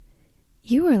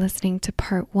You are listening to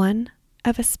part 1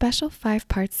 of a special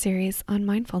 5-part series on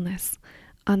mindfulness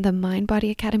on the Mind Body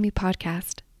Academy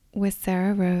podcast with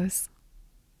Sarah Rose.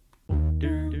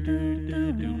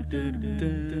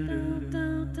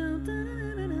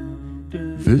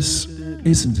 This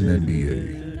isn't an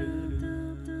MBA.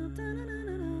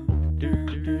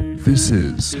 This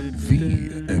is the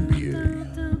MBA.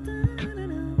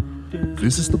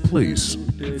 This is the place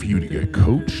for you to get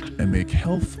coached and make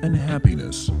health and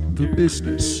happiness the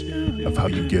business of how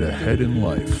you get ahead in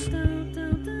life.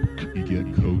 You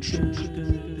get coached.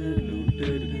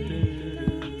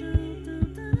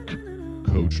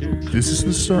 This is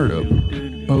the startup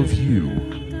of you.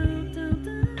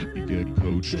 You get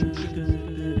coached.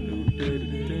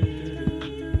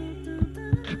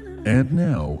 And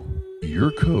now,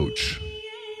 your coach,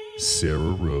 Sarah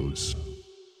Rose.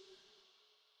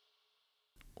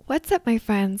 What's up, my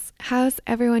friends? How's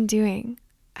everyone doing?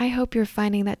 I hope you're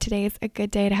finding that today is a good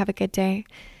day to have a good day.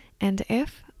 And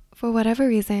if, for whatever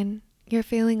reason, you're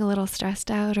feeling a little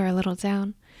stressed out or a little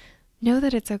down, know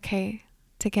that it's okay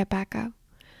to get back up,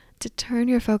 to turn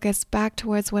your focus back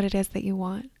towards what it is that you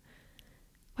want.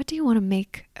 What do you want to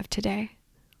make of today?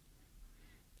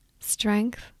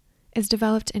 Strength is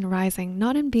developed in rising,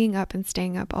 not in being up and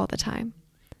staying up all the time.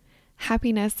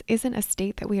 Happiness isn't a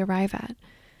state that we arrive at.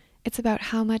 It's about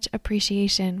how much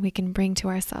appreciation we can bring to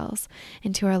ourselves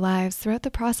and to our lives throughout the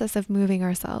process of moving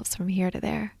ourselves from here to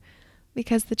there.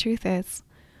 Because the truth is,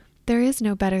 there is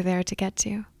no better there to get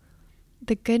to.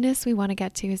 The goodness we want to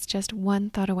get to is just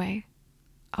one thought away.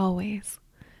 Always.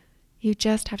 You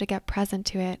just have to get present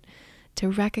to it to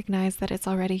recognize that it's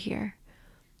already here.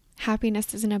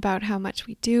 Happiness isn't about how much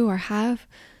we do or have,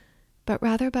 but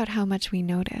rather about how much we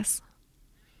notice.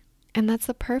 And that's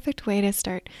the perfect way to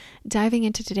start diving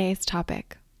into today's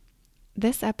topic.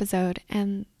 This episode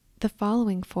and the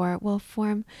following 4 will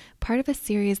form part of a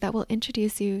series that will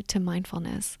introduce you to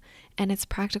mindfulness and its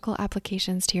practical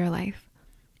applications to your life,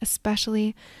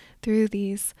 especially through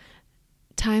these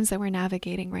times that we're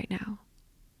navigating right now.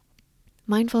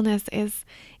 Mindfulness is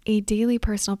a daily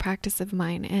personal practice of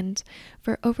mine, and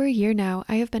for over a year now,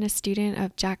 I have been a student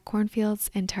of Jack Kornfield's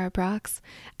and Tara Brach's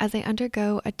as I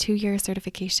undergo a 2-year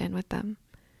certification with them.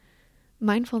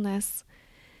 Mindfulness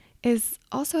is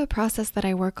also a process that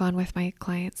I work on with my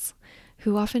clients,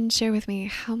 who often share with me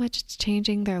how much it's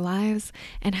changing their lives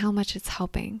and how much it's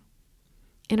helping.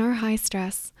 In our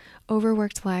high-stress,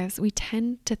 overworked lives, we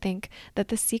tend to think that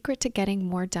the secret to getting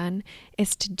more done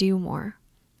is to do more.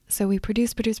 So we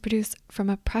produce from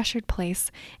a pressured place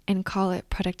and call it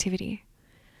productivity.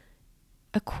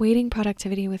 Equating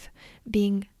productivity with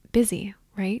being busy,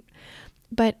 right?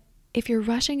 But if you're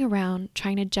rushing around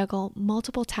trying to juggle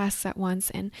multiple tasks at once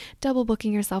and double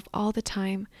booking yourself all the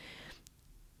time,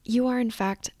 you are in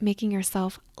fact making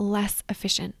yourself less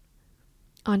efficient.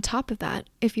 On top of that,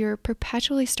 if you're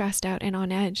perpetually stressed out and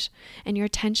on edge and your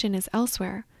attention is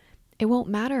elsewhere, it won't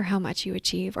matter how much you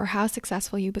achieve or how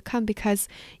successful you become because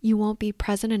you won't be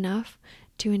present enough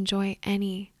to enjoy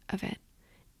any of it,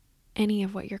 any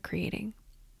of what you're creating.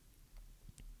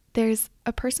 There's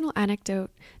a personal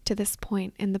anecdote to this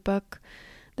point in the book,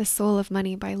 The Soul of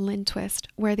Money by Lynn Twist,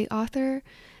 where the author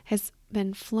has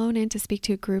been flown in to speak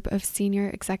to a group of senior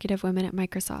executive women at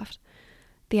Microsoft.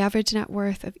 The average net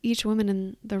worth of each woman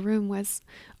in the room was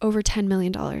over $10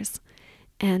 million.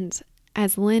 And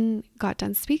as Lynn got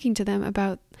done speaking to them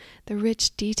about the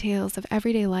rich details of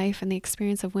everyday life and the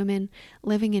experience of women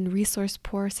living in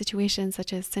resource-poor situations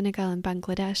such as Senegal and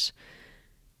Bangladesh,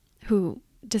 who,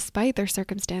 despite their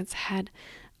circumstance, had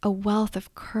a wealth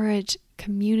of courage,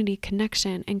 community,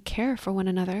 connection, and care for one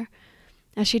another,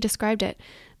 as she described it,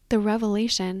 the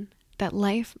revelation that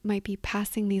life might be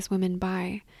passing these women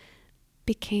by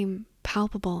became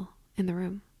palpable in the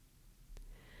room.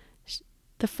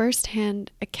 The first-hand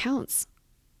accounts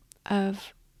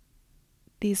of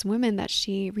these women that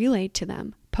she relayed to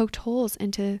them poked holes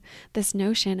into this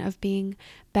notion of being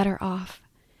better off.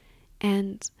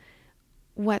 And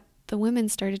what the women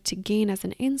started to gain as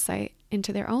an insight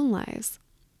into their own lives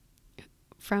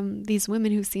from these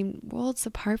women who seemed worlds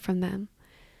apart from them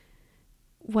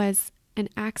was an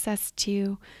access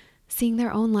to seeing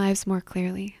their own lives more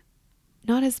clearly,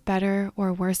 not as better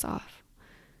or worse off,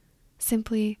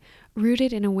 simply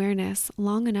rooted in awareness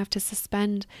long enough to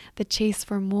suspend the chase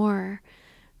for more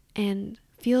and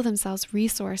feel themselves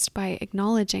resourced by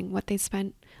acknowledging what they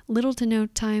spent little to no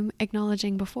time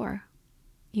acknowledging before.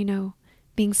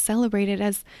 Being celebrated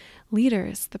as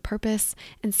leaders, the purpose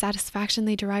and satisfaction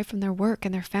they derive from their work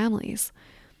and their families.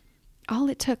 All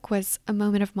it took was a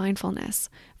moment of mindfulness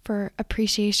for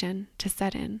appreciation to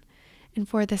set in and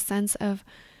for the sense of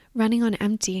running on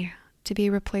empty to be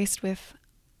replaced with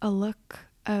a look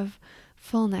of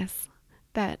fullness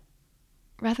that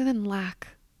rather than lack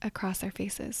across our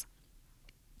faces.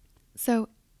 So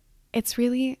it's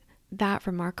really that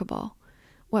remarkable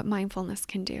what mindfulness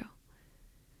can do.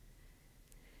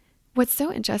 What's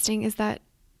so interesting is that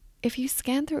if you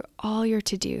scan through all your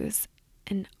to-dos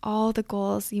and all the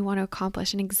goals you want to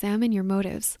accomplish and examine your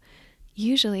motives,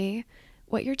 usually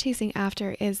what you're chasing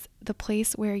after is the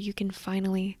place where you can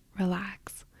finally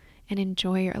relax and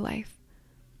enjoy your life.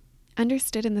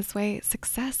 Understood in this way,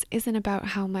 success isn't about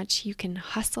how much you can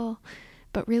hustle,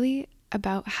 but really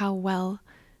about how well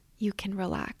you can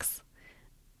relax.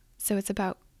 So it's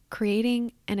about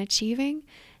creating and achieving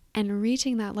and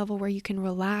reaching that level where you can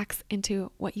relax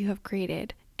into what you have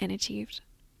created and achieved.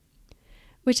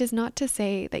 Which is not to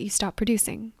say that you stop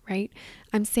producing, right?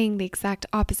 I'm saying the exact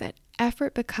opposite.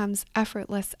 Effort becomes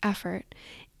effortless effort,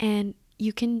 and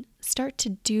you can start to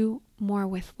do more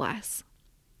with less.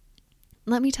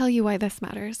 Let me tell you why this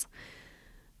matters.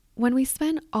 When we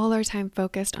spend all our time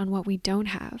focused on what we don't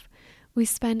have, we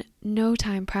spend no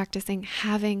time practicing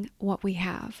having what we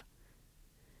have.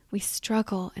 We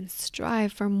struggle and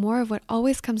strive for more of what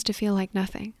always comes to feel like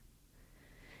nothing.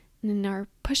 And in our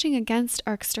pushing against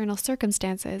our external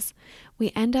circumstances,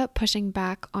 we end up pushing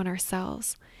back on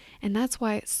ourselves. And that's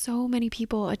why so many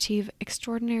people achieve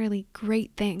extraordinarily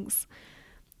great things,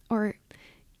 or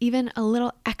even a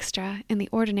little extra in the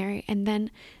ordinary, and then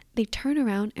they turn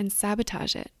around and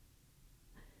sabotage it.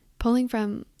 Pulling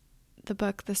from the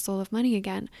book, The Soul of Money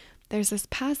again, there's this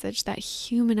passage that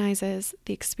humanizes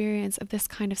the experience of this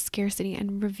kind of scarcity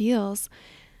and reveals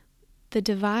the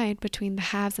divide between the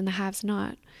haves and the haves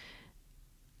not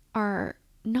are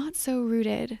not so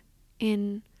rooted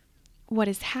in what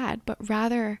is had, but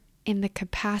rather in the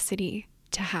capacity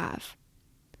to have.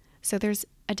 So there's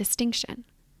a distinction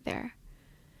there.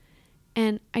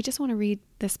 And I just want to read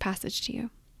this passage to you.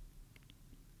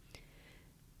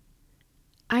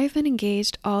 I've been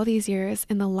engaged all these years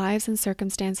in the lives and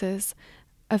circumstances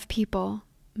of people,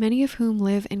 many of whom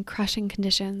live in crushing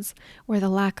conditions where the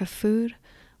lack of food,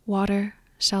 water,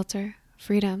 shelter,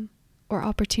 freedom, or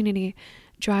opportunity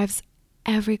drives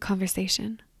every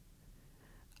conversation.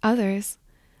 Others,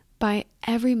 by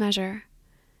every measure,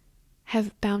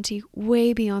 have bounty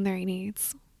way beyond their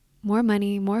needs. More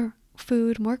money, more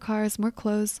food, more cars, more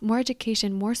clothes, more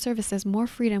education, more services, more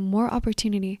freedom, more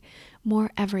opportunity,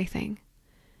 more everything.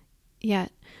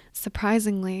 Yet,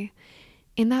 surprisingly,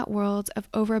 in that world of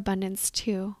overabundance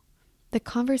too, the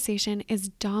conversation is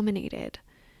dominated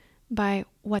by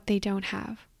what they don't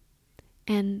have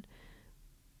and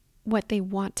what they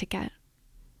want to get.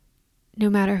 No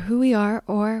matter who we are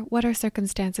or what our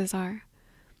circumstances are,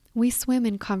 we swim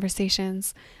in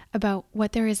conversations about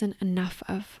what there isn't enough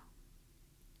of.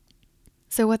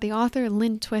 So what the author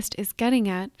Lynn Twist is getting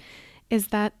at is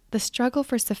that the struggle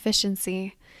for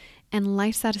sufficiency and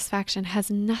life satisfaction has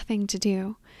nothing to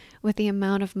do with the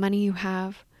amount of money you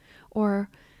have or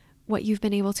what you've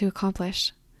been able to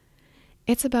accomplish.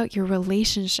 It's about your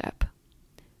relationship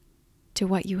to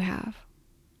what you have.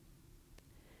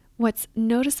 What's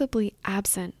noticeably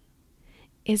absent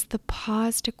is the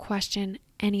pause to question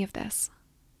any of this.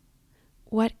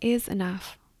 What is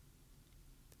enough?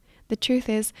 The truth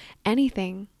is,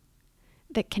 anything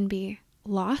that can be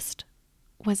lost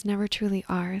was never truly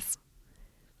ours.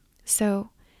 So,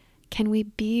 can we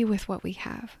be with what we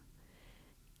have?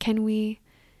 Can we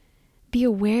be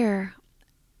aware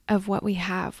of what we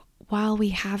have while we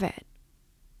have it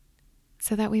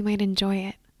so that we might enjoy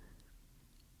it?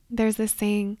 There's this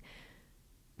saying,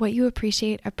 what you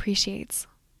appreciate appreciates.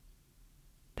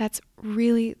 That's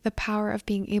really the power of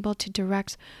being able to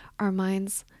direct our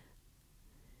minds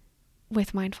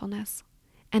with mindfulness.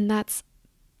 And that's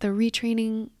the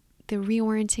retraining, the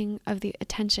reorienting of the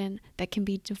attention that can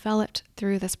be developed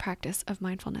through this practice of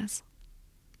mindfulness.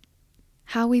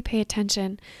 How we pay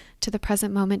attention to the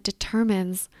present moment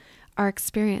determines our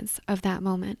experience of that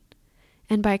moment,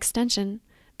 and by extension,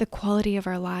 the quality of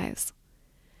our lives.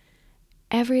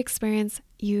 Every experience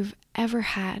you've ever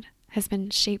had has been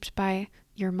shaped by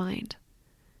your mind.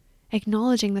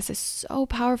 Acknowledging this is so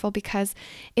powerful because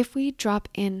if we drop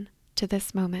in to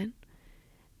this moment,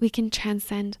 we can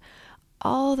transcend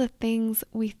all the things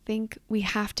we think we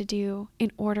have to do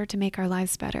in order to make our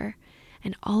lives better.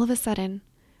 And all of a sudden,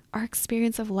 our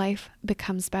experience of life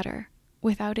becomes better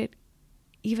without it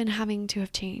even having to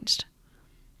have changed.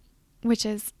 Which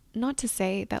is not to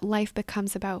say that life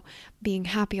becomes about being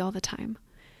happy all the time.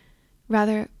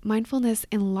 Rather, mindfulness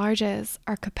enlarges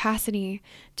our capacity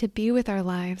to be with our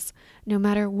lives no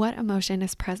matter what emotion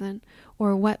is present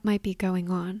or what might be going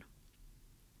on.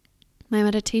 My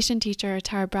meditation teacher,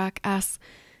 Tara Brach, asks,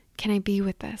 can I be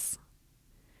with this?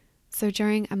 So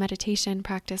during a meditation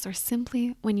practice, or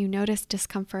simply when you notice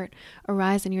discomfort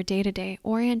arise in your day-to-day,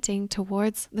 orienting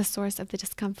towards the source of the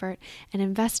discomfort and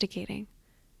investigating,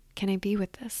 can I be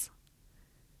with this?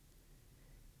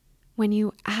 When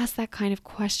you ask that kind of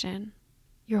question,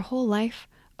 your whole life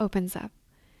opens up.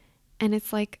 And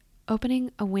it's like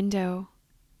opening a window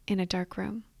in a dark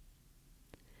room.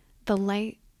 The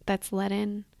light that's let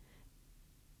in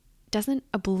doesn't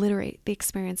obliterate the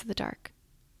experience of the dark.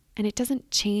 And it doesn't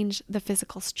change the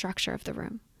physical structure of the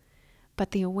room.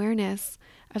 But the awareness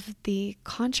of the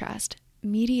contrast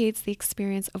mediates the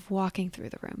experience of walking through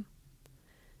the room,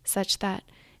 such that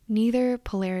neither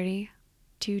polarity,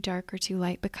 too dark or too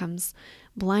light, becomes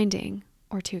blinding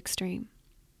or too extreme.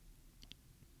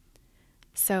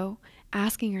 So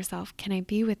asking yourself, can I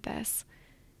be with this?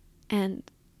 And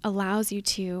allows you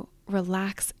to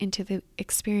relax into the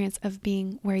experience of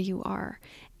being where you are.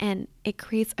 And it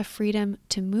creates a freedom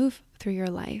to move through your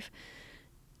life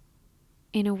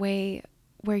in a way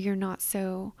where you're not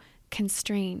so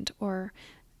constrained or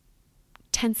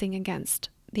tensing against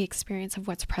the experience of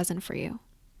what's present for you.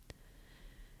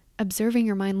 Observing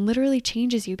your mind literally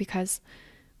changes you, because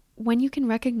when you can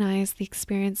recognize the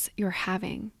experience you're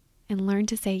having and learn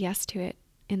to say yes to it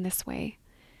in this way,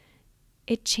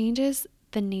 it changes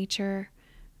the nature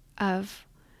of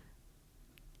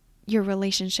your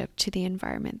relationship to the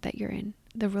environment that you're in,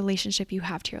 the relationship you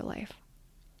have to your life.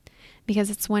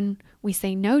 Because it's when we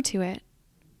say no to it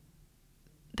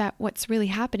that what's really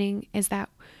happening is that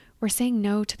we're saying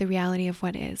no to the reality of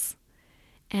what is.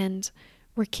 And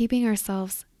we're keeping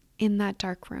ourselves in that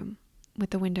dark room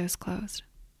with the windows closed.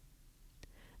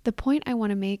 The point I want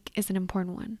to make is an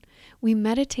important one. We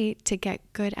meditate to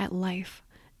get good at life,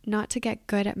 not to get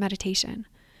good at meditation.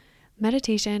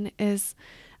 Meditation is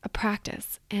a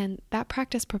practice, and that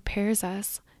practice prepares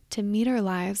us to meet our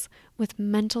lives with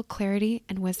mental clarity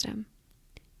and wisdom,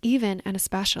 even and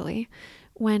especially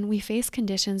when we face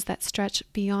conditions that stretch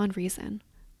beyond reason,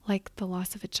 like the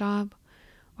loss of a job,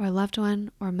 or a loved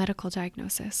one, or a medical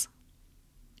diagnosis.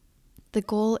 The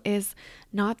goal is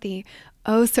not the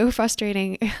so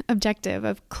frustrating objective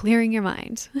of clearing your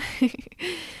mind.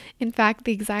 In fact,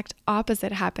 the exact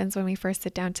opposite happens when we first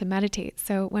sit down to meditate.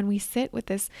 So when we sit with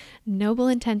this noble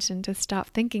intention to stop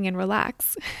thinking and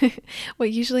relax,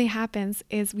 what usually happens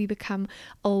is we become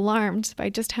alarmed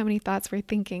by just how many thoughts we're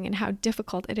thinking and how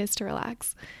difficult it is to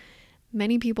relax.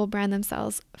 Many people brand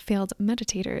themselves failed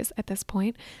meditators at this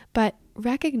point, but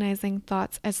recognizing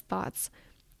thoughts as thoughts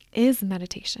is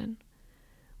meditation.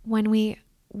 When we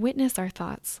witness our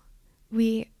thoughts,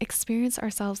 we experience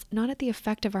ourselves not at the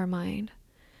effect of our mind,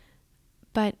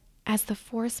 but as the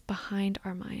force behind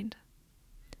our mind.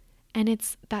 And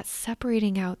it's that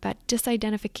separating out, that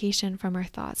disidentification from our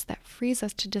thoughts, that frees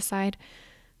us to decide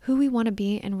who we want to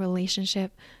be in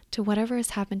relationship to whatever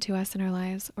has happened to us in our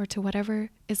lives, or to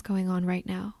whatever is going on right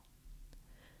now.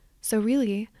 So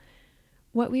really,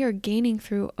 what we are gaining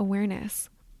through awareness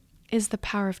is the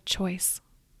power of choice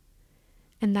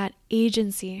and that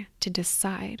agency to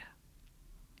decide.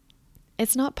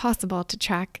 It's not possible to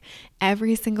track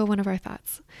every single one of our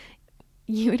thoughts.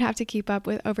 You would have to keep up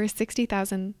with over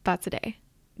 60,000 thoughts a day.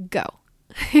 Go.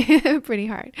 Pretty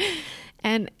hard.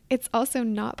 And it's also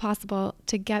not possible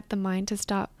to get the mind to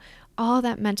stop all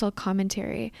that mental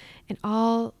commentary and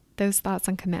all those thoughts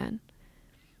on command.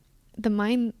 The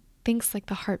mind thinks like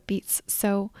the heart beats,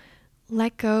 so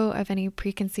let go of any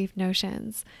preconceived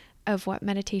notions of what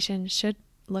meditation should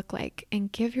look like,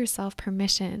 and give yourself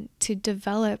permission to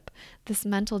develop this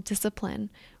mental discipline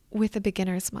with a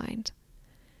beginner's mind.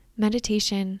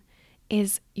 Meditation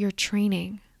is your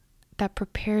training that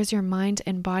prepares your mind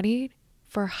and body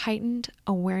for heightened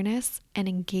awareness and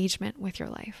engagement with your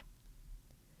life.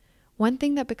 One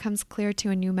thing that becomes clear to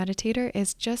a new meditator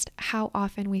is just how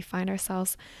often we find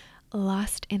ourselves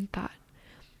lost in thought.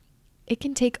 It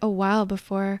can take a while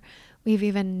before we've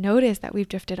even noticed that we've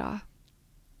drifted off.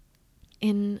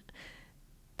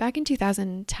 Back in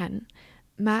 2010,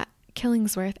 Matt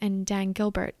Killingsworth and Dan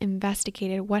Gilbert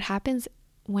investigated what happens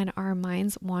when our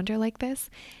minds wander like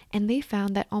this, and they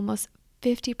found that almost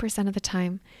 50% of the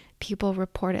time, people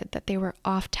reported that they were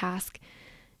off task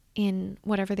in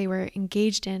whatever they were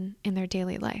engaged in their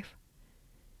daily life.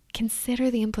 Consider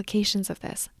the implications of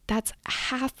this. That's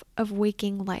half of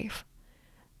waking life.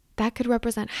 That could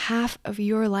represent half of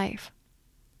your life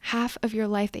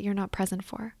that you're not present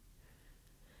for.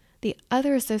 The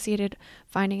other associated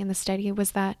finding in the study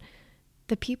was that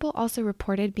the people also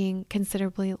reported being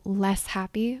considerably less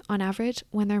happy on average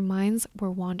when their minds were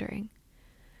wandering,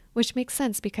 which makes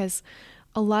sense because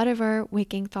A lot of our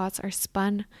waking thoughts are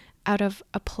spun out of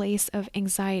a place of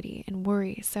anxiety and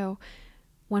worry. So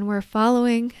when we're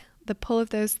following the pull of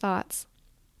those thoughts,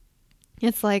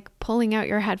 it's like pulling out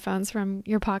your headphones from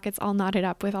your pockets all knotted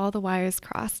up with all the wires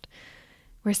crossed.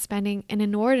 We're spending an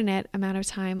inordinate amount of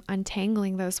time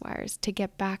untangling those wires to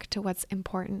get back to what's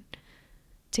important,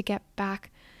 to get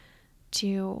back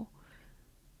to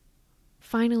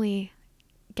finally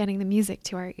getting the music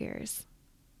to our ears.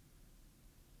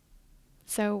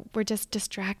 So we're just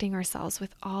distracting ourselves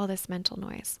with all this mental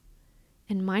noise.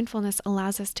 And mindfulness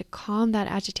allows us to calm that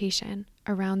agitation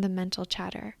around the mental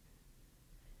chatter.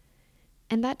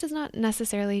 And that does not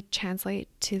necessarily translate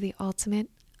to the ultimate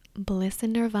bliss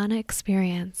and nirvana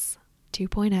experience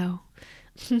 2.0.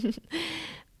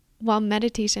 While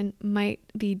meditation might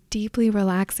be deeply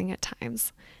relaxing at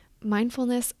times,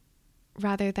 mindfulness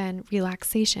rather than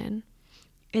relaxation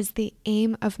is the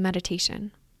aim of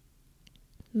meditation.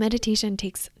 Meditation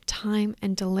takes time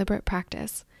and deliberate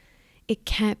practice. It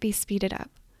can't be speeded up.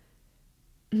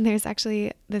 There's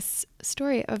actually this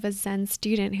story of a Zen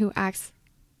student who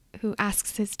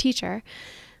asks his teacher,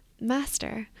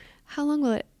 "Master, how long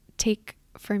will it take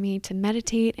for me to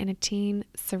meditate and attain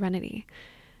serenity?"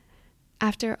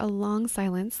 After a long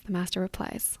silence, the master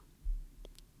replies,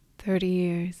 30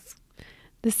 years.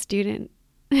 The student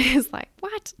is like,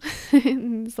 "What?"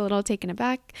 He's a little taken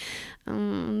aback.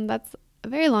 That's a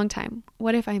very long time.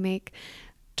 What if I make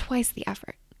twice the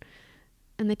effort?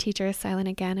 And the teacher is silent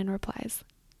again and replies,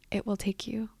 "It will take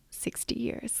you 60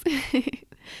 years.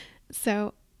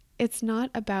 So it's not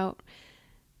about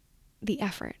the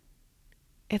effort.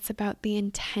 It's about the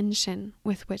intention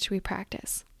with which we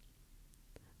practice.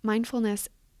 Mindfulness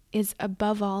is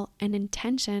above all an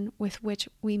intention with which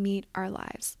we meet our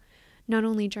lives, not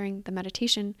only during the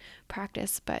meditation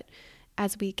practice, but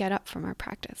as we get up from our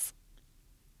practice.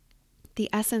 The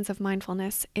essence of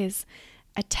mindfulness is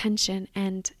attention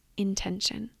and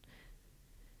intention.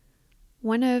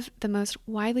 One of the most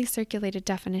widely circulated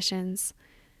definitions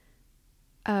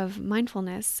of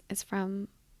mindfulness is from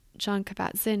Jon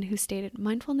Kabat-Zinn, who stated,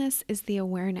 "Mindfulness is the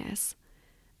awareness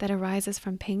that arises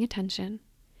from paying attention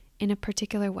in a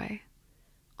particular way,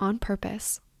 on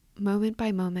purpose, moment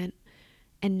by moment,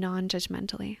 and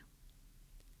non-judgmentally."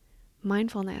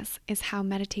 Mindfulness is how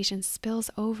meditation spills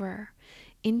over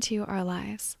into our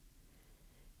lives.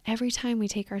 Every time we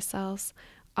take ourselves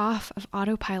off of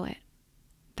autopilot,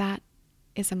 that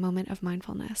is a moment of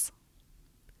mindfulness.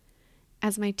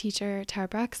 As my teacher Tara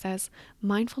Brach says,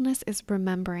 mindfulness is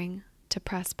remembering to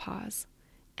press pause,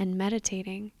 and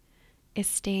meditating is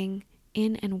staying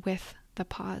in and with the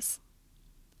pause.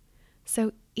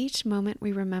 So each moment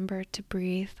we remember to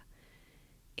breathe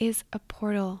is a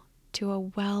portal to a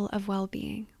well of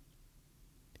well-being.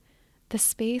 The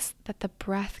space that the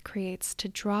breath creates to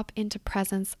drop into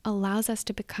presence allows us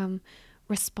to become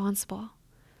responsible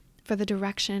for the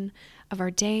direction of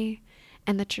our day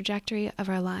and the trajectory of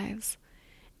our lives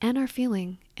and our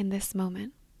feeling in this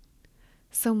moment.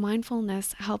 So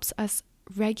mindfulness helps us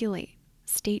regulate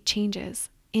state changes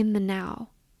in the now.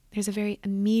 There's a very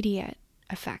immediate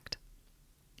effect.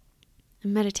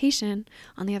 And meditation,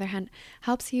 on the other hand,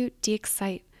 helps you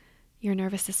de-excite your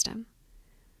nervous system,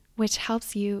 which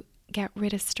helps you get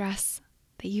rid of stress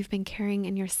that you've been carrying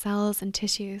in your cells and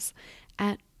tissues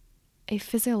at a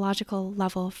physiological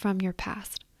level from your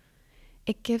past.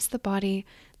 It gives the body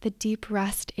the deep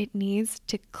rest it needs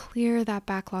to clear that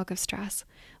backlog of stress,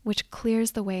 which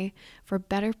clears the way for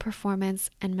better performance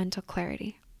and mental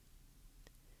clarity.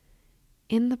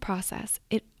 In the process,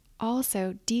 it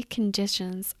also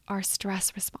deconditions our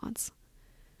stress response.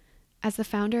 As the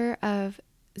founder of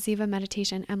Ziva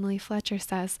Meditation, Emily Fletcher,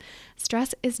 says,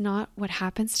 stress is not what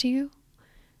happens to you.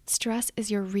 Stress is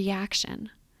your reaction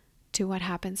to what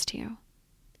happens to you.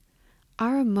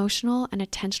 Our emotional and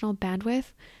attentional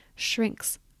bandwidth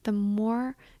shrinks the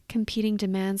more competing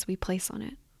demands we place on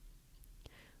it.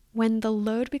 When the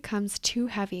load becomes too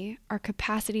heavy, our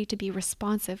capacity to be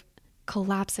responsive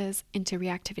collapses into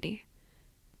reactivity.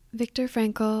 Viktor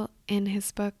Frankl, in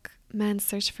his book, Man's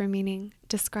Search for Meaning,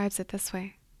 describes it this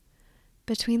way.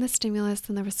 Between the stimulus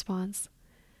and the response,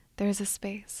 there is a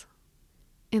space.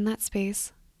 In that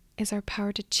space is our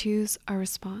power to choose our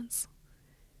response.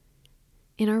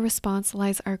 In our response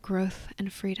lies our growth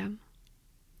and freedom.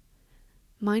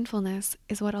 Mindfulness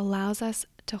is what allows us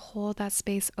to hold that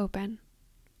space open.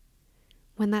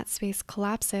 When that space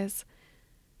collapses,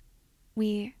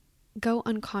 we go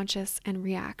unconscious and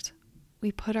react.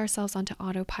 We put ourselves onto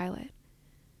autopilot.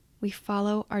 We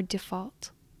follow our default.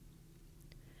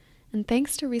 And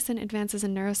thanks to recent advances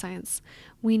in neuroscience,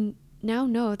 we now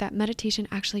know that meditation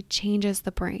actually changes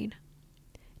the brain.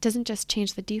 doesn't just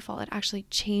change the default, it actually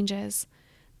changes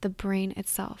the brain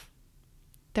itself.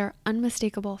 There are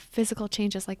unmistakable physical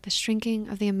changes like the shrinking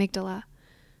of the amygdala,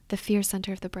 the fear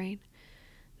center of the brain,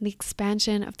 the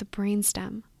expansion of the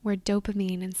brainstem, where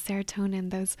dopamine and serotonin,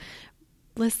 those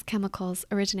bliss chemicals,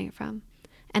 originate from,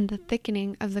 and the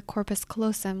thickening of the corpus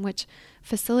callosum, which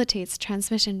facilitates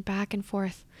transmission back and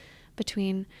forth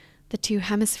between the two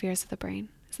hemispheres of the brain.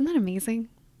 Isn't that amazing?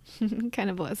 It kind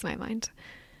of blows my mind.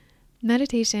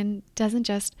 Meditation doesn't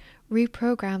just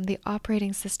reprogram the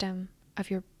operating system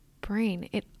of your brain,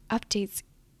 it updates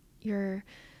your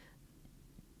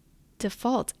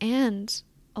default and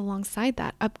alongside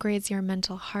that upgrades your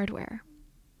mental hardware.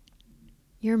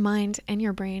 Your mind and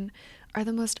your brain are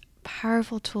the most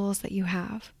powerful tools that you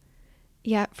have.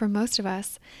 Yet for most of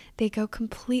us, they go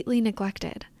completely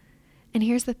neglected. And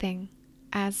here's the thing,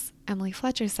 as Emily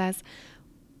Fletcher says,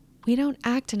 we don't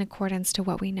act in accordance to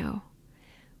what we know.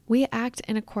 We act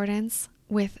in accordance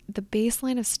with the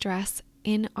baseline of stress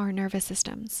in our nervous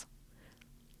systems.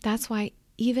 That's why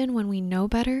even when we know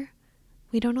better,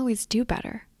 we don't always do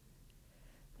better.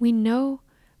 We know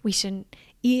we shouldn't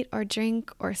eat or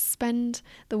drink or spend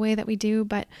the way that we do,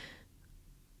 but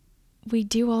we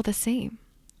do all the same.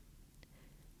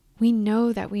 We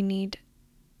know that we need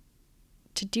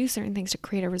to do certain things to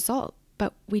create a result,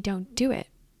 but we don't do it.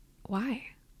 Why?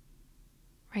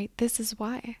 Right? This is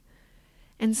why.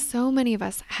 And so many of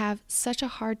us have such a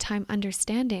hard time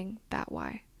understanding that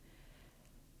why.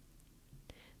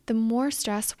 The more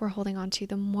stress we're holding on to,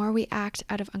 the more we act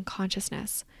out of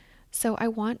unconsciousness. So I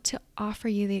want to offer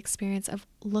you the experience of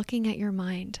looking at your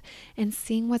mind and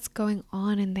seeing what's going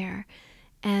on in there.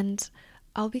 And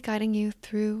I'll be guiding you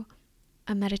through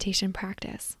a meditation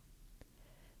practice.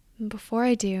 And before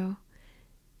I do,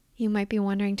 you might be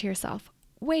wondering to yourself,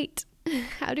 wait,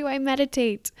 how do I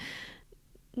meditate?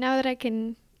 Now that I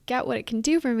can get what it can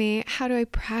do for me, how do I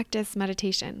practice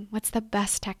meditation? What's the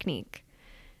best technique?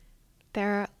 There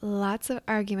are lots of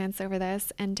arguments over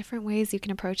this and different ways you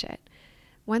can approach it.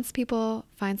 Once people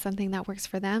find something that works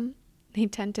for them, they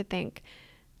tend to think,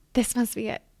 this must be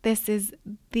it. This is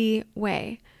the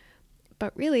way.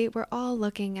 But really, we're all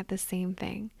looking at the same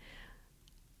thing.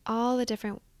 All the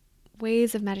different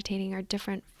ways of meditating are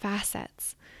different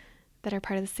facets that are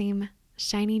part of the same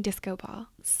shiny disco ball.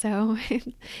 So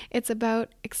it's about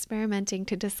experimenting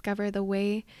to discover the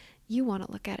way you want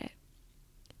to look at it.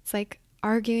 It's like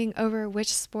arguing over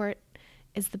which sport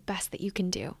is the best that you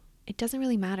can do. It doesn't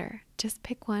really matter. Just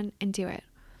pick one and do it.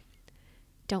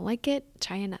 Don't like it?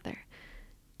 Try another.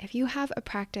 If you have a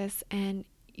practice and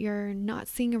you're not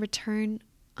seeing a return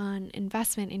on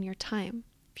investment in your time,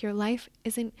 if your life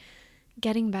isn't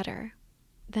getting better,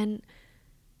 then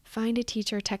find a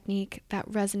teacher or technique that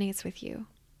resonates with you.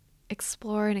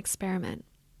 Explore and experiment.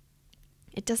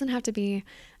 It doesn't have to be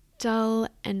dull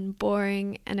and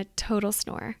boring and a total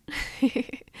snore.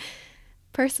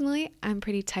 Personally, I'm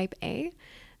pretty type A,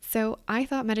 so I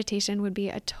thought meditation would be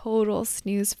a total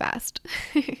snooze fest.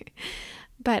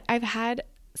 But I've had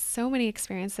so many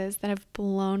experiences that have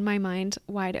blown my mind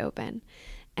wide open.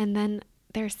 And then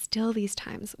there's still these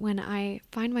times when I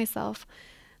find myself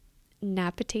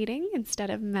napitating instead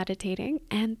of meditating,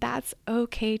 and that's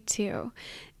okay too.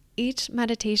 Each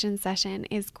meditation session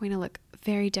is going to look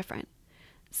very different.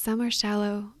 Some are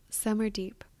shallow, some are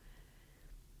deep.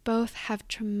 Both have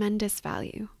tremendous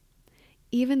value.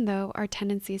 Even though our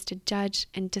tendency is to judge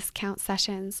and discount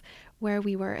sessions where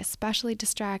we were especially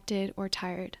distracted or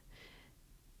tired,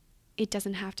 it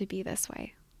doesn't have to be this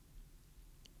way.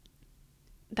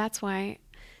 That's why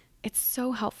it's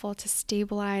so helpful to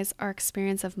stabilize our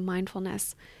experience of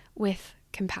mindfulness with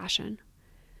compassion.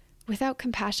 Without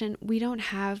compassion, we don't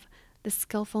have the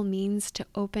skillful means to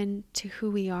open to who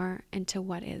we are and to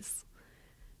what is.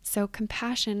 So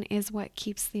compassion is what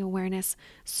keeps the awareness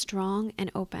strong and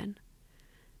open.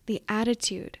 The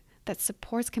attitude that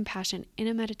supports compassion in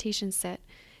a meditation sit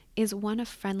is one of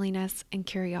friendliness and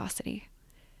curiosity.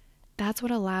 That's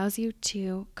what allows you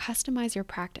to customize your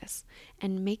practice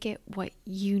and make it what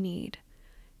you need.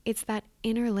 It's that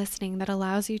inner listening that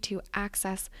allows you to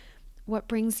access what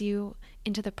brings you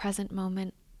into the present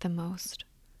moment the most.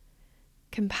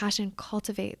 Compassion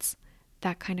cultivates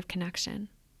that kind of connection.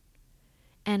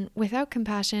 And without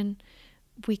compassion,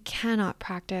 we cannot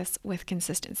practice with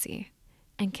consistency.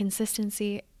 And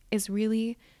consistency is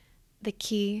really the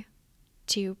key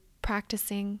to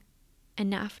practicing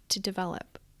enough to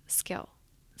develop skill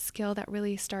that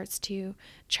really starts to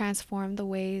transform the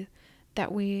way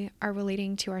that we are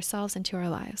relating to ourselves and to our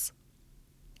lives.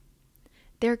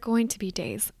 There are going to be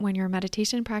days when your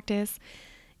meditation practice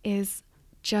is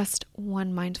just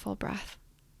one mindful breath,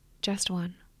 just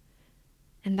one.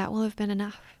 and that will have been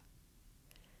enough.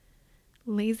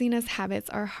 Laziness habits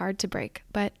are hard to break,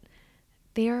 but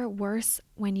they are worse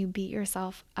when you beat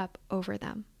yourself up over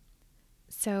them.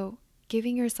 So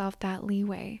giving yourself that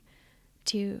leeway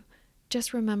to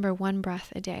just remember one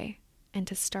breath a day and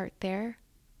to start there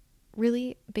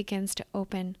really begins to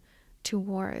open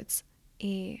towards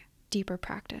a deeper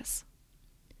practice.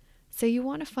 So you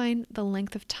want to find the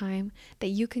length of time that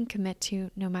you can commit to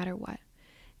no matter what,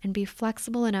 and be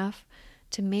flexible enough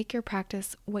to make your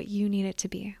practice what you need it to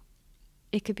be.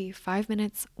 It could be 5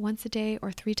 minutes once a day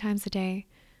or 3 times a day.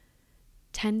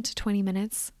 10 to 20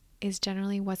 minutes is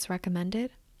generally what's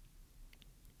recommended.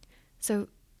 So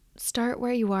start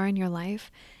where you are in your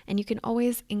life, and you can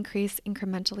always increase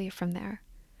incrementally from there.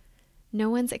 No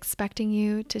one's expecting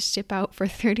you to ship out for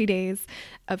 30 days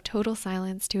of total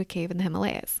silence to a cave in the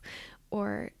Himalayas,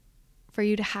 or for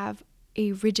you to have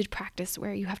a rigid practice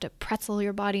where you have to pretzel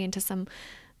your body into some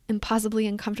impossibly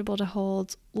uncomfortable to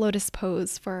hold lotus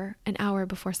pose for an hour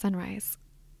before sunrise.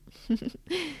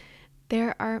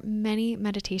 There are many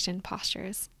meditation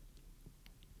postures.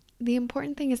 The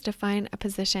important thing is to find a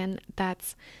position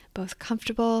that's both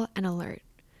comfortable and alert.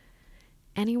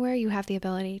 Anywhere you have the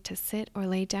ability to sit or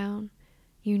lay down,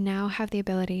 you now have the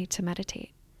ability to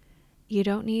meditate. You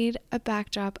don't need a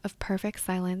backdrop of perfect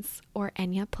silence or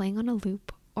Enya playing on a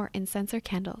loop or incense or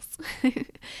candles.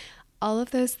 All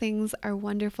of those things are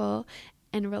wonderful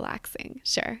and relaxing,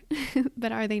 sure.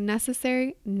 But are they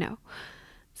necessary? No.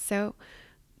 So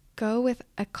go with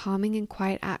a calming and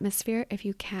quiet atmosphere if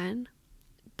you can,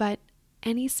 but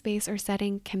any space or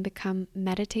setting can become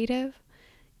meditative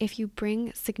if you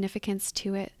bring significance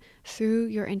to it through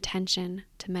your intention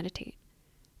to meditate.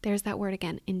 There's that word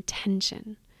again,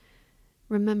 intention.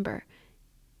 Remember,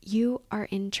 you are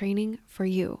in training for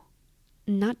you,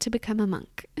 not to become a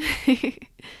monk.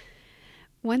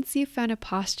 Once you've found a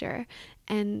posture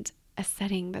and a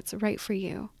setting that's right for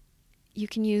you, you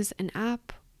can use an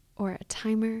app or a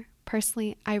timer.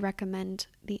 Personally, I recommend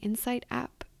the Insight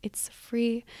app. It's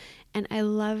free, and I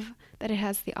love that it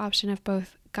has the option of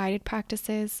both guided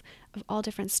practices of all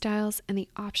different styles and the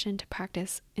option to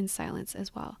practice in silence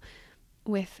as well,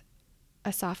 with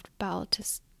a soft bell to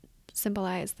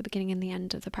symbolize the beginning and the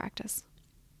end of the practice.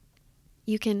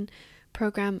 You can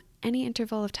program any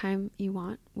interval of time you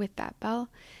want with that bell,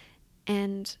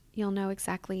 and you'll know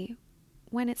exactly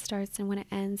when it starts and when it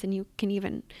ends, and you can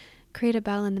even create a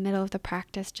bell in the middle of the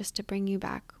practice just to bring you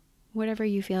back whatever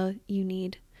you feel you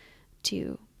need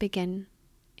to begin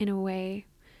in a way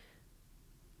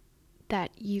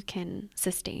that you can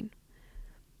sustain.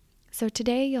 So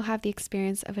today you'll have the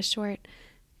experience of a short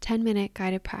 10-minute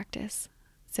guided practice.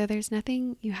 So there's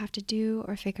nothing you have to do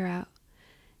or figure out.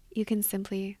 You can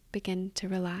simply begin to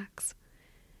relax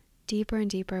deeper and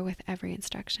deeper with every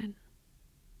instruction.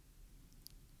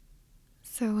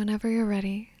 So whenever you're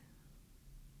ready,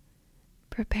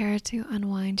 prepare to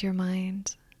unwind your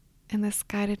mind in this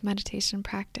guided meditation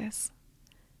practice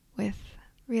with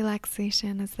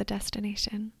relaxation as the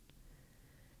destination.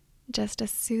 Just a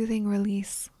soothing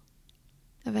release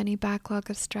of any backlog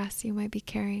of stress you might be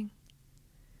carrying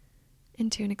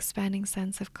into an expanding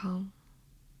sense of calm,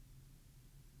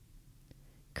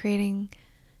 creating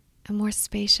a more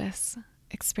spacious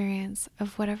experience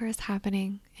of whatever is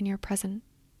happening in your present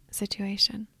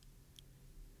situation.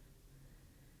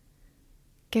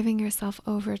 Giving yourself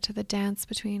over to the dance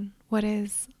between what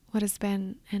is, what has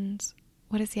been, and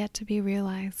what is yet to be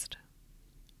realized.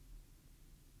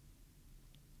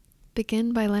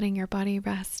 Begin by letting your body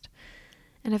rest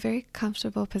in a very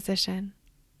comfortable position,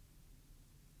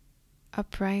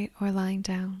 upright or lying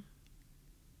down.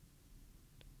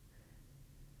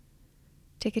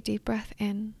 Take a deep breath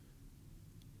in,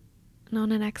 and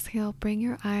on an exhale, bring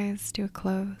your eyes to a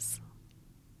close.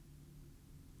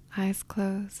 Eyes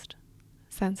closed,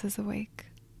 senses awake.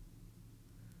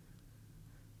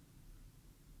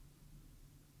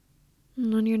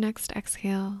 And on your next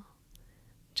exhale,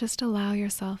 just allow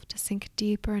yourself to sink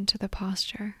deeper into the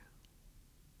posture.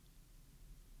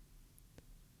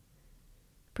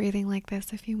 Breathing like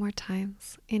this a few more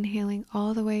times, inhaling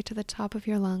all the way to the top of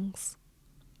your lungs,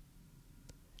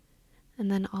 and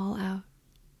then all out.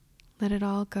 Let it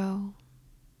all go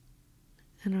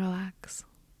and relax.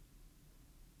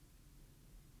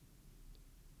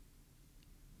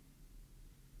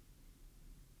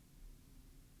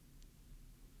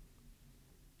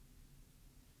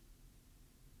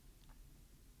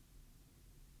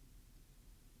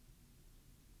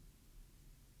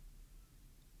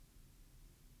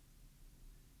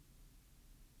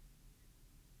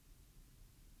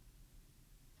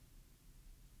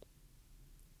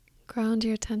 Ground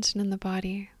your attention in the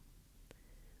body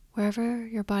wherever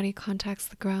your body contacts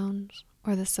the ground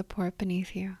or the support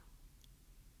beneath you.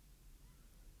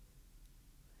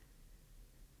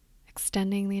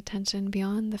 Extending the attention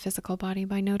beyond the physical body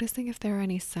by noticing if there are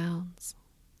any sounds,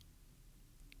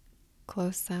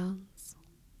 close sounds,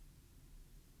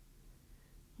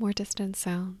 more distant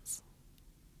sounds.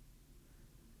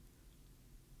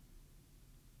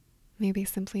 Maybe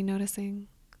simply noticing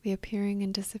the appearing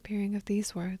and disappearing of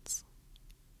these words.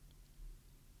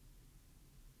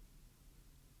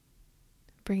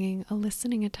 Bringing a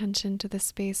listening attention to the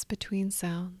space between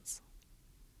sounds.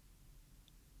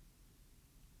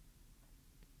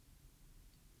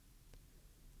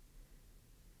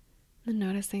 And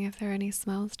noticing if there are any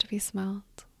smells to be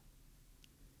smelled.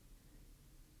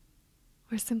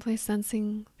 Or simply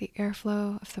sensing the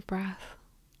airflow of the breath.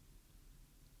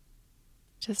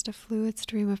 Just a fluid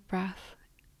stream of breath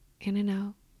in and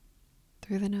out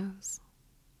through the nose.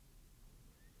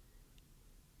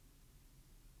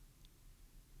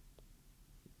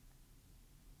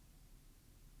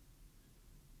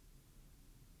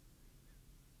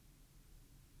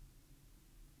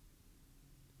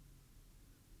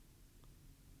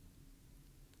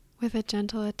 With a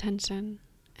gentle attention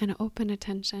and open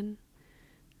attention,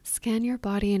 scan your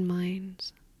body and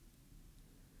mind.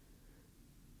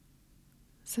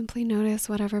 Simply notice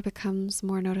whatever becomes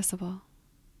more noticeable.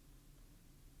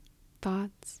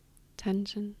 Thoughts,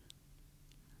 tension,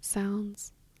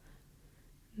 sounds,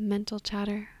 mental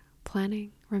chatter,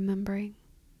 planning, remembering.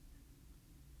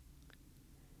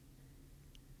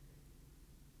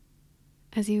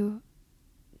 As you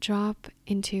drop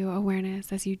into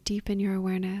awareness, as you deepen your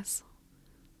awareness,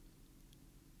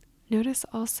 notice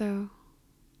also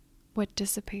what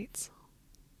dissipates,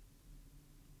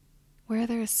 where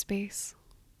there is space,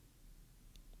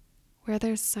 where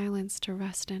there's silence to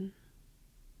rest in.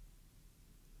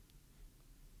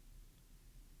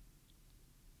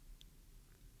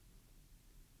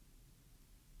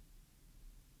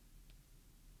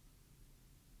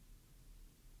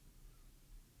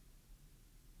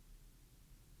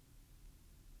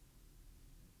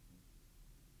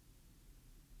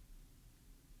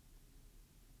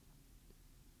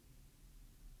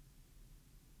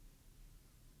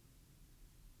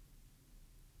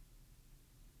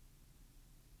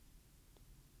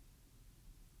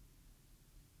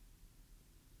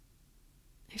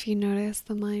 If you notice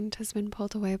the mind has been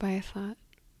pulled away by a thought,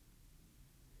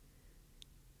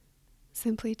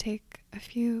 simply take a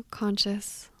few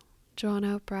conscious,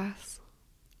 drawn-out breaths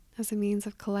as a means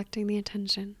of collecting the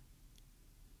attention.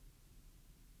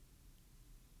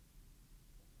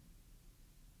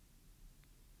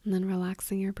 And then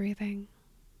relaxing your breathing.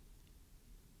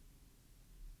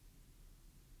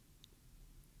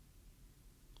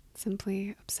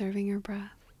 Simply observing your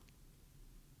breath,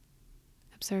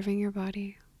 observing your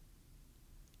body,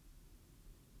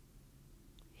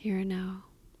 here and now.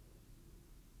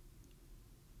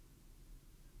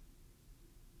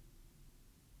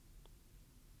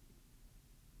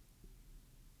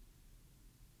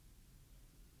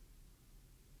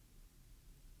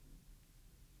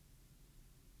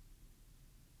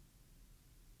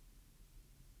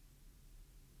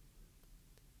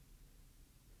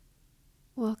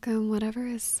 Welcome whatever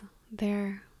is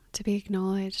there to be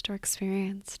acknowledged or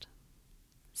experienced.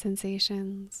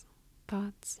 Sensations,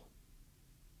 thoughts,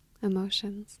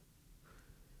 emotions.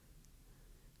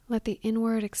 Let the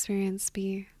inward experience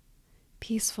be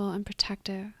peaceful and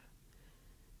protective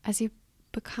as you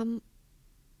become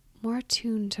more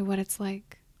attuned to what it's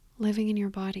like living in your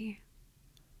body,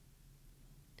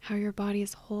 how your body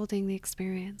is holding the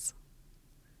experience.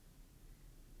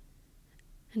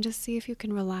 And just see if you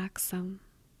can relax some.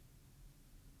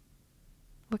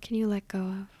 What can you let go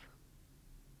of?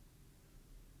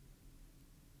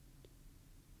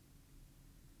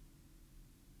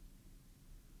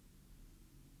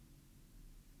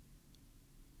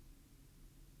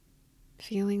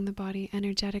 Feeling the body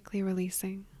energetically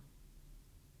releasing.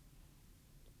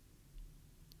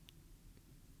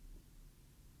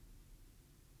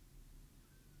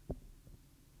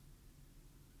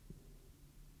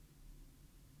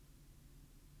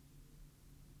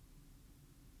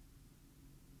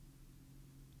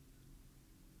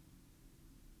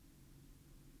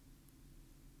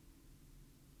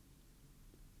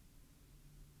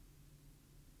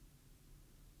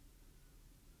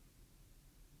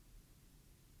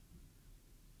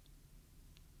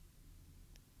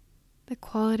 The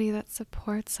quality that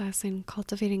supports us in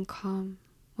cultivating calm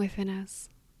within us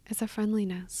is a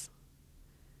friendliness.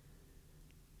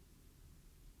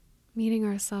 Meeting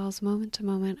ourselves moment to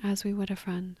moment as we would a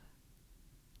friend.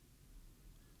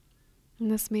 And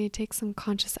this may take some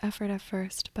conscious effort at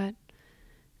first, but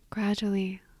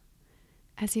gradually,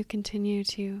 as you continue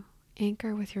to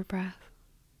anchor with your breath,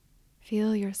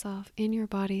 feel yourself in your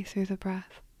body through the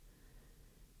breath,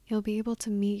 you'll be able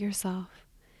to meet yourself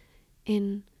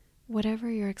in whatever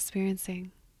you're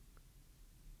experiencing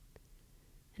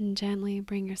and gently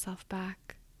bring yourself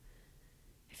back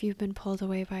if you've been pulled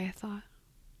away by a thought.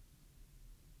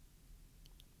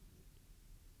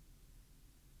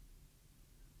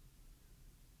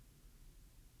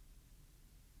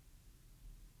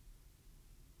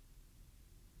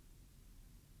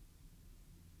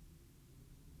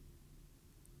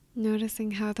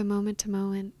 Noticing how the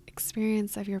moment-to-moment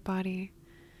experience of your body,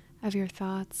 of your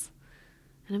thoughts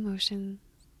and emotions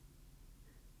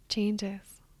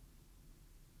changes,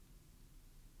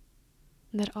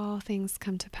 and that all things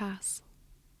come to pass.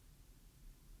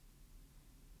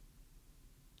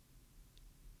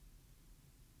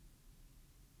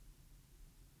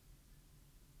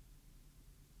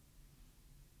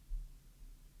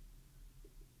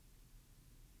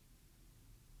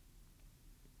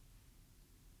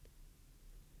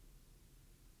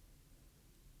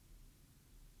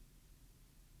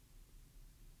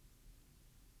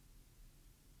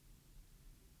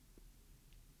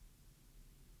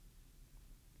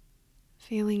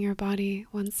 Feeling your body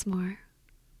once more,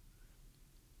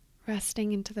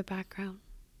 resting into the background.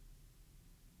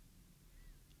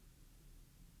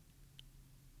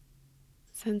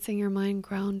 Sensing your mind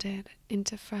grounded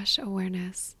into fresh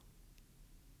awareness.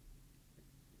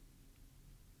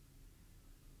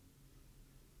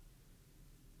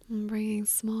 And bringing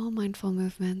small mindful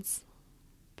movements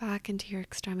back into your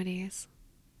extremities.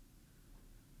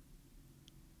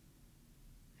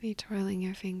 Maybe twirling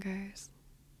your fingers.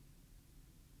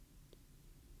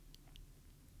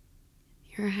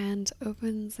 Your hand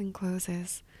opens and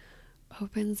closes,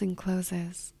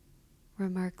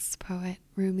 remarks poet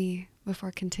Rumi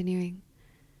before continuing.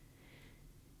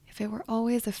 If it were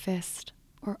always a fist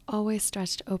or always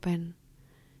stretched open,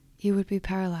 you would be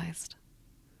paralyzed.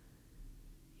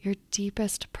 Your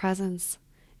deepest presence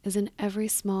is in every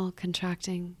small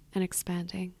contracting and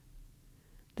expanding,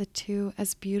 the two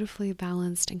as beautifully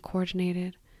balanced and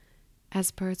coordinated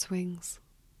as birds' wings.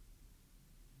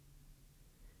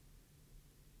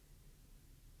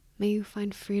 May you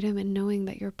find freedom in knowing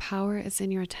that your power is in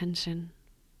your attention.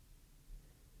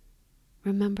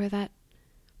 Remember that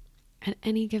at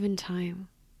any given time,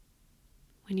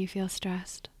 when you feel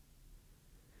stressed,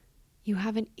 you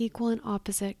have an equal and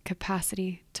opposite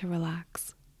capacity to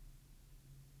relax.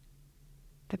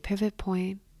 The pivot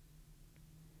point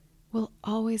will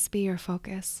always be your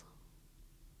focus,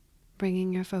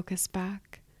 bringing your focus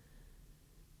back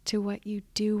to what you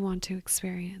do want to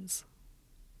experience.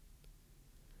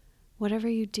 Whatever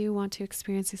you do want to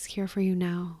experience is here for you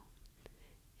now,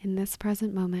 in this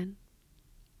present moment,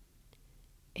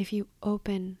 if you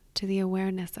open to the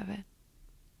awareness of it.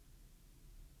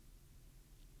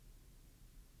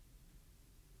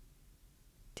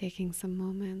 Taking some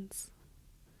moments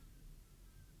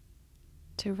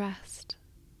to rest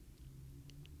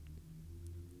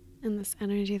in this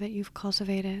energy that you've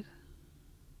cultivated.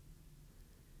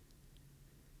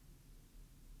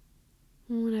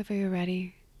 And whenever you're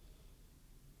ready,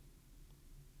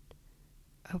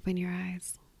 open your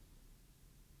eyes.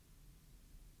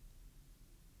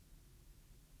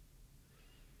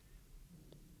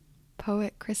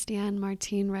 Poet Christiane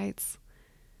Martin writes,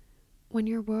 "When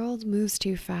your world moves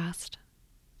too fast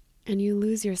and you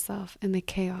lose yourself in the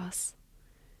chaos,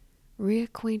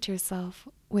 reacquaint yourself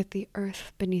with the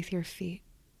earth beneath your feet.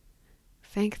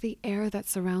 Thank the air that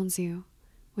surrounds you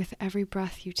with every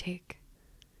breath you take.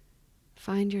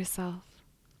 Find yourself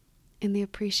in the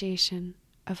appreciation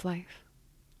of life."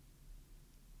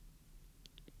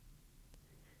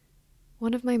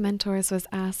 One of my mentors was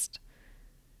asked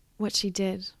what she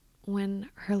did when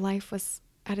her life was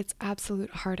at its absolute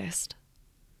hardest.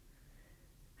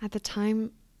 At the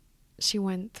time, she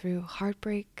went through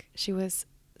heartbreak. She was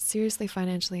seriously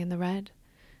financially in the red.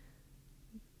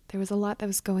 There was a lot that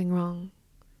was going wrong.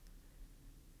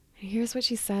 And here's what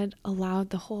she said allowed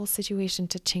the whole situation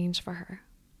to change for her.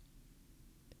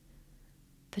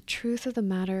 "The truth of the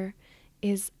matter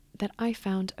is that I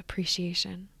found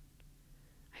appreciation.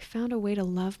 I found a way to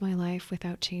love my life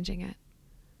without changing it.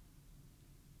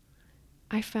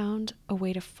 I found a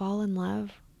way to fall in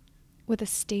love with a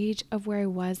stage of where I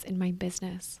was in my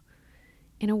business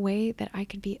in a way that I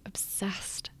could be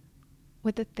obsessed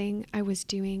with the thing I was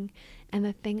doing and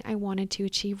the thing I wanted to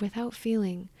achieve without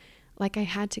feeling like I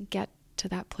had to get to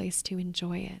that place to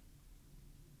enjoy it."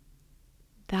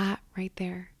 That right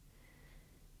there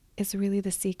is really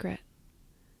the secret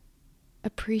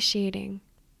appreciating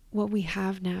what we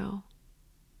have now,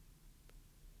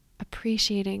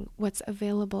 appreciating what's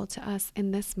available to us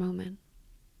in this moment.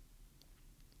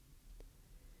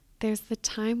 There's the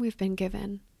time we've been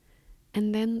given,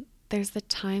 and then there's the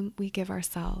time we give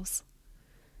ourselves.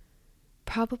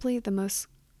 Probably the most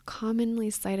commonly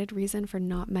cited reason for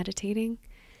not meditating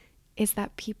is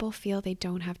that people feel they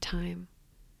don't have time.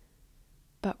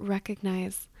 But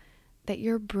recognize that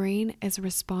your brain is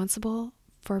responsible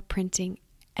for printing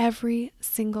every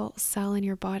single cell in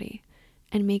your body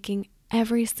and making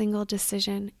every single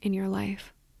decision in your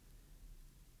life.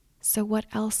 So what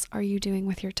else are you doing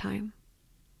with your time?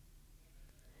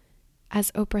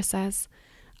 As Oprah says,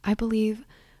 I believe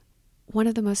one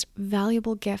of the most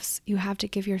valuable gifts you have to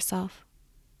give yourself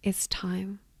is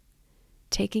time.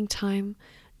 Taking time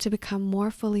to become more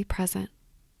fully present.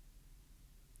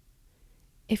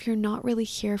 If you're not really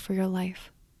here for your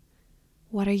life,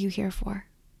 what are you here for?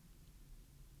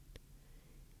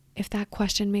 If that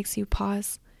question makes you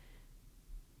pause,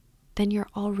 then you're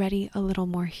already a little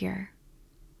more here.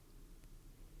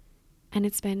 And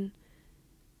it's been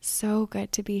so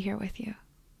good to be here with you.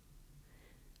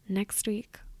 Next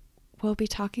week, we'll be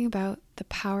talking about the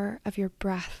power of your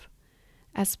breath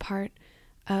as part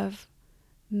of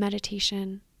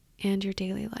meditation and your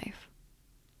daily life.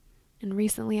 And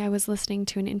recently I was listening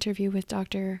to an interview with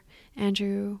Dr.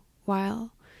 Andrew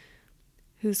Weil,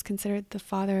 who's considered the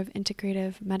father of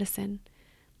integrative medicine.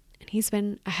 And he's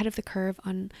been ahead of the curve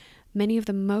on many of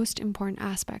the most important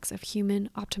aspects of human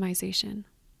optimization.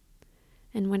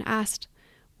 And when asked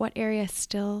what area is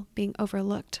still being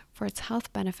overlooked for its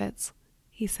health benefits,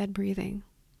 he said breathing.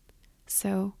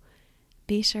 So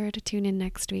be sure to tune in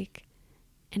next week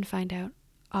and find out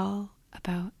all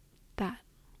about that.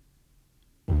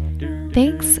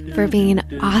 Thanks for being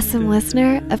an awesome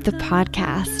listener of the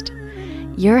podcast.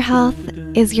 Your health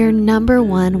is your number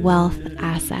one wealth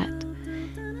asset,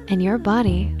 and your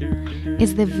body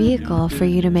is the vehicle for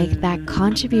you to make that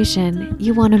contribution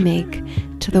you want to make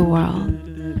to the world.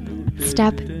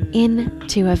 Step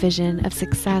into a vision of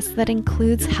success that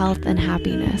includes health and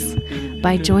happiness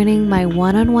by joining my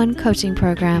one-on-one coaching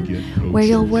program, where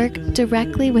you'll work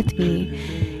directly with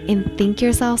me in Think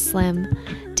Yourself Slim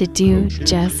to do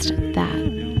just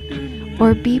that.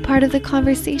 Or be part of the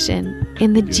conversation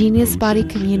in the Genius Body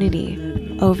community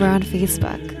over on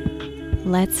Facebook.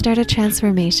 Let's start a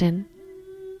transformation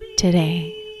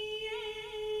today.